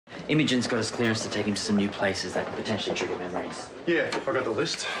Imogen's got us clearance to take him to some new places that could potentially trigger memories. Yeah, I got the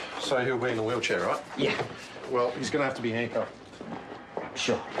list. So he'll be in a wheelchair, right? Yeah. Well, he's going to have to be handcuffed.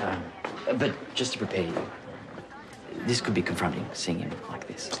 Sure. But just to prepare you, this could be confronting, seeing him like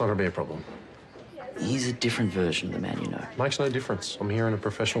this. It's not going to be a problem. He's a different version of the man you know. Makes no difference. I'm here in a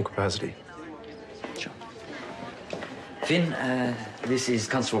professional capacity. Sure. Finn, this is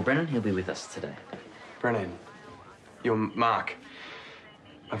Constable Brennan. He'll be with us today. Brennan, you're Mark.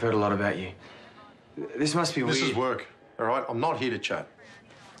 I've heard a lot about you. This must be weird. This is work, all right? I'm not here to chat.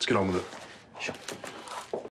 Let's get on with it. Sure.